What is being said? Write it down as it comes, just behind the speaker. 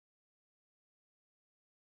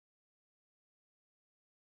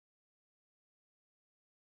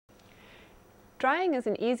Drying is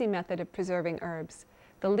an easy method of preserving herbs.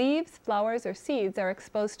 The leaves, flowers, or seeds are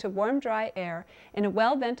exposed to warm, dry air in a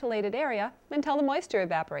well-ventilated area until the moisture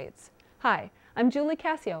evaporates. Hi, I'm Julie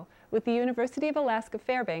Cassio with the University of Alaska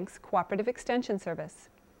Fairbanks Cooperative Extension Service.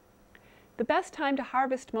 The best time to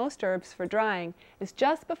harvest most herbs for drying is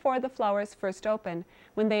just before the flowers first open,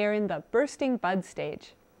 when they are in the bursting bud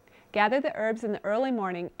stage. Gather the herbs in the early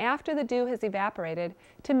morning after the dew has evaporated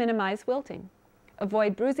to minimize wilting.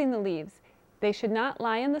 Avoid bruising the leaves. They should not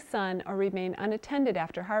lie in the sun or remain unattended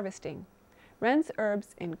after harvesting. Rinse herbs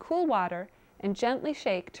in cool water and gently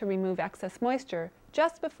shake to remove excess moisture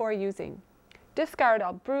just before using. Discard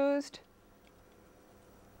all bruised,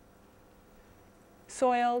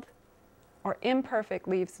 soiled, or imperfect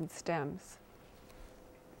leaves and stems.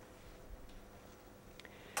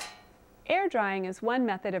 Air drying is one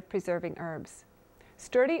method of preserving herbs.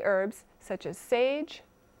 Sturdy herbs such as sage,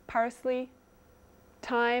 parsley,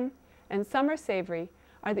 thyme, and summer savory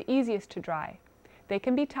are the easiest to dry. They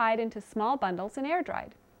can be tied into small bundles and air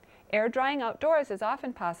dried. Air drying outdoors is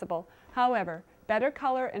often possible. However, better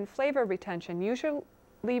color and flavor retention usually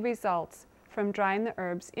results from drying the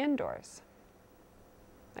herbs indoors.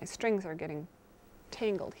 My strings are getting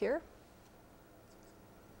tangled here.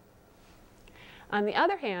 On the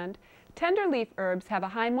other hand, tender leaf herbs have a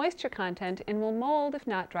high moisture content and will mold if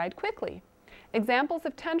not dried quickly. Examples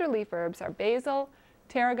of tender leaf herbs are basil,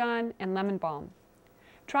 tarragon, and lemon balm.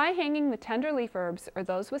 Try hanging the tender leaf herbs, or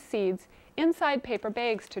those with seeds, inside paper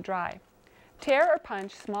bags to dry. Tear or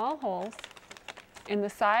punch small holes in the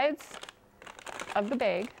sides of the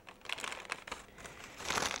bag,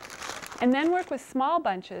 and then work with small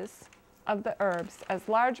bunches of the herbs, as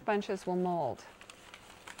large bunches will mold.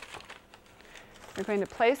 We're going to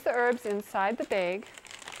place the herbs inside the bag,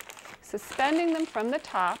 suspending them from the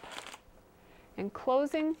top and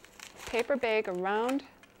closing the paper bag around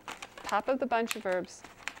the top of the bunch of herbs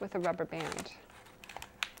with a rubber band.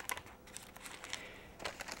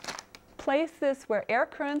 Place this where air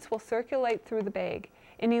currents will circulate through the bag.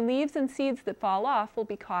 Any leaves and seeds that fall off will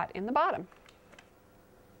be caught in the bottom.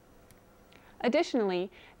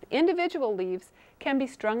 Additionally, the individual leaves can be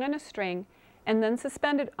strung on a string and then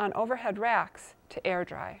suspended on overhead racks to air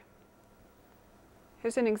dry.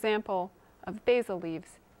 Here's an example of basil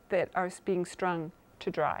leaves that are being strung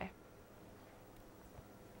to dry.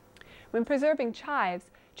 When preserving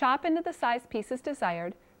chives, chop into the size pieces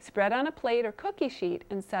desired, spread on a plate or cookie sheet,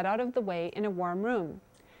 and set out of the way in a warm room.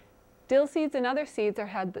 Dill seeds and other seeds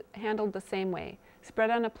are handled the same way.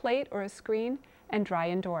 Spread on a plate or a screen and dry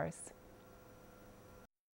indoors.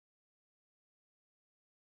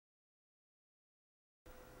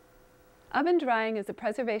 Oven drying is a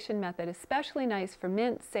preservation method especially nice for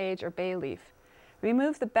mint, sage, or bay leaf.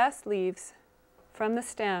 Remove the best leaves from the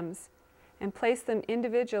stems and place them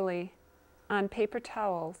individually on paper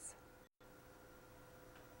towels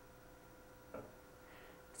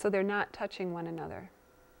so they're not touching one another.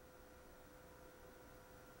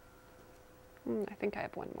 I think I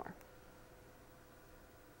have one more.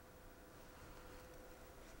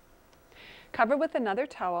 Cover with another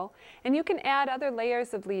towel, and you can add other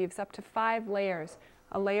layers of leaves, up to 5 layers.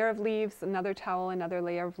 A layer of leaves, another towel, another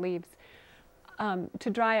layer of leaves, to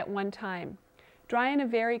dry at one time. Dry in a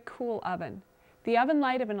very cool oven. The oven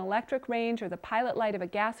light of an electric range or the pilot light of a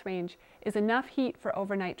gas range is enough heat for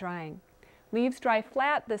overnight drying. Leaves dry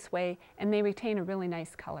flat this way and they retain a really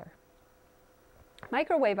nice color.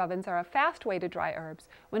 Microwave ovens are a fast way to dry herbs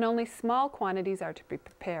when only small quantities are to be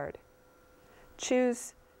prepared.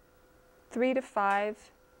 Choose 3 to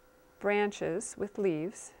 5 branches with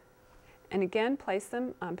leaves, and again place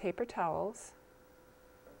them on paper towels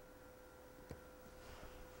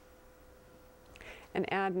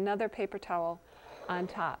and add another paper towel on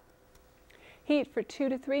top. Heat for 2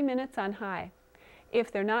 to 3 minutes on high. If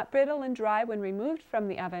they're not brittle and dry when removed from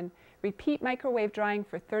the oven, repeat microwave drying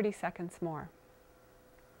for 30 seconds more.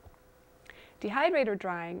 Dehydrator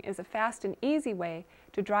drying is a fast and easy way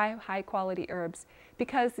to dry high-quality herbs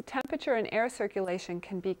because the temperature and air circulation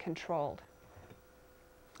can be controlled.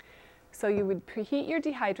 So you would preheat your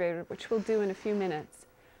dehydrator, which we'll do in a few minutes,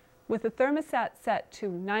 with the thermostat set to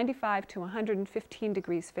 95 to 115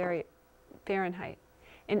 degrees Fahrenheit.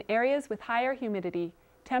 In areas with higher humidity,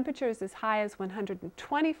 temperatures as high as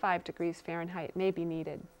 125 degrees Fahrenheit may be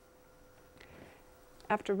needed.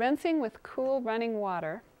 After rinsing with cool running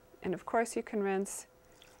water, and of course you can rinse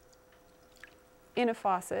in a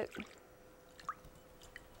faucet,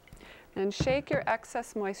 and shake your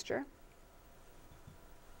excess moisture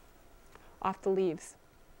off the leaves.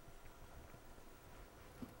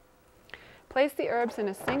 Place the herbs in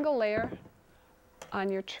a single layer on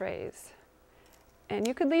your trays And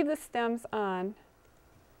you could leave the stems on,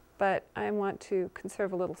 but I want to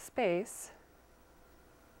conserve a little space.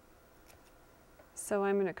 So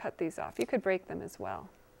I'm going to cut these off. You could break them as well.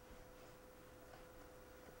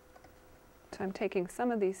 So I'm taking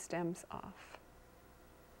some of these stems off.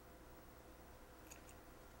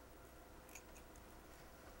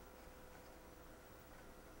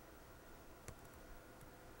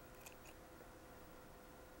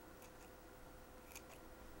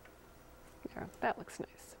 There, that looks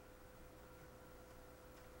nice.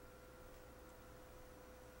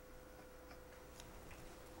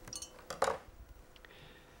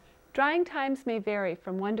 Drying times may vary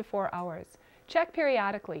from 1 to 4 hours. Check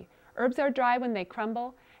periodically. Herbs are dry when they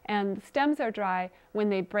crumble, and the stems are dry when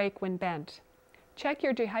they break when bent. Check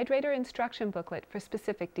your dehydrator instruction booklet for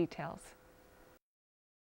specific details.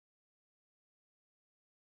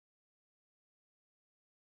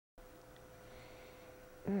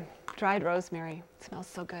 Dried rosemary. It smells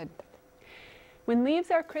so good. When leaves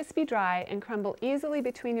are crispy dry and crumble easily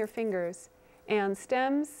between your fingers, and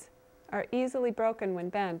stems are easily broken when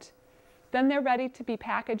bent, then they're ready to be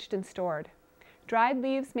packaged and stored. Dried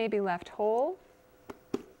leaves may be left whole,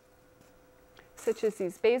 such as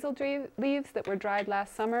these basil leaves that were dried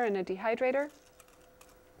last summer in a dehydrator,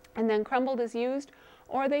 and then crumbled as used,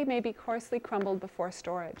 or they may be coarsely crumbled before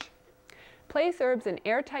storage. Place herbs in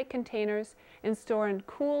airtight containers and store in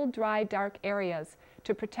cool, dry, dark areas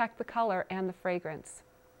to protect the color and the fragrance.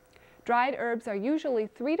 Dried herbs are usually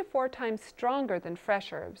 3 to 4 times stronger than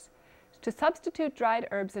fresh herbs. To substitute dried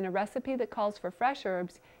herbs in a recipe that calls for fresh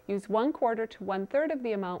herbs, use 1/4 to 1/3 of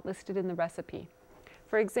the amount listed in the recipe.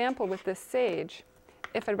 For example, with this sage,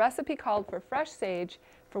 if a recipe called for fresh sage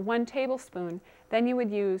for 1 tablespoon, then you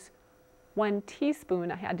would use 1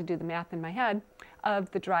 teaspoon, I had to do the math in my head,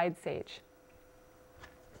 of the dried sage.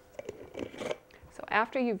 So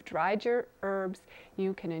after you've dried your herbs,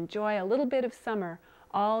 you can enjoy a little bit of summer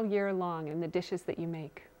all year long in the dishes that you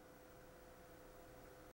make.